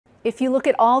If you look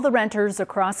at all the renters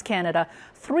across Canada,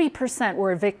 3%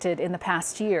 were evicted in the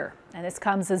past year. And this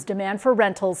comes as demand for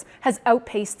rentals has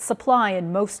outpaced supply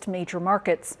in most major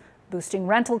markets, boosting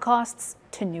rental costs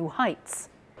to new heights.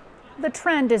 The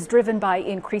trend is driven by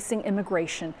increasing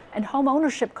immigration and home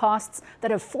ownership costs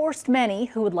that have forced many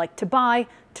who would like to buy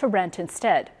to rent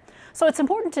instead. So it's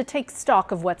important to take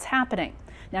stock of what's happening.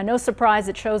 Now, no surprise,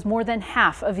 it shows more than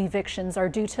half of evictions are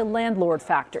due to landlord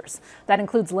factors. That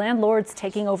includes landlords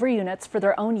taking over units for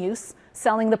their own use,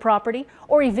 selling the property,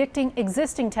 or evicting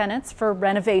existing tenants for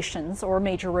renovations or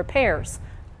major repairs.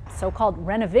 So-called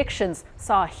renovictions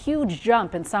saw a huge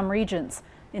jump in some regions.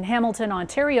 In Hamilton,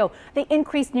 Ontario, they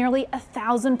increased nearly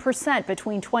 1,000%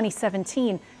 between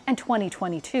 2017 and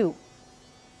 2022.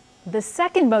 The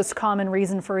second most common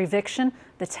reason for eviction,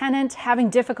 the tenant having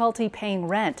difficulty paying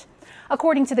rent.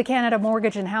 According to the Canada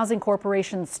Mortgage and Housing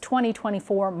Corporation's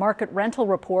 2024 Market Rental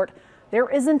Report, there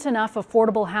isn't enough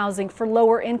affordable housing for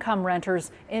lower income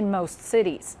renters in most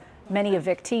cities. Many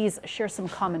evictees share some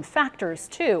common factors,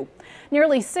 too.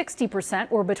 Nearly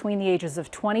 60% were between the ages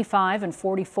of 25 and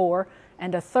 44,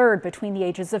 and a third between the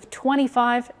ages of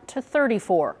 25 to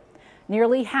 34.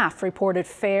 Nearly half reported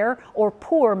fair or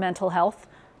poor mental health.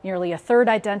 Nearly a third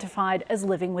identified as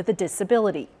living with a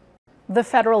disability. The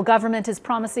federal government is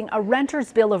promising a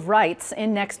renter's bill of rights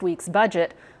in next week's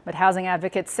budget, but housing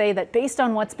advocates say that based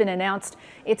on what's been announced,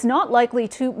 it's not likely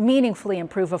to meaningfully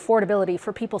improve affordability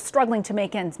for people struggling to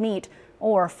make ends meet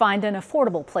or find an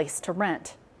affordable place to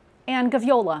rent.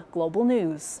 Gaviola, Global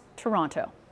News, Toronto.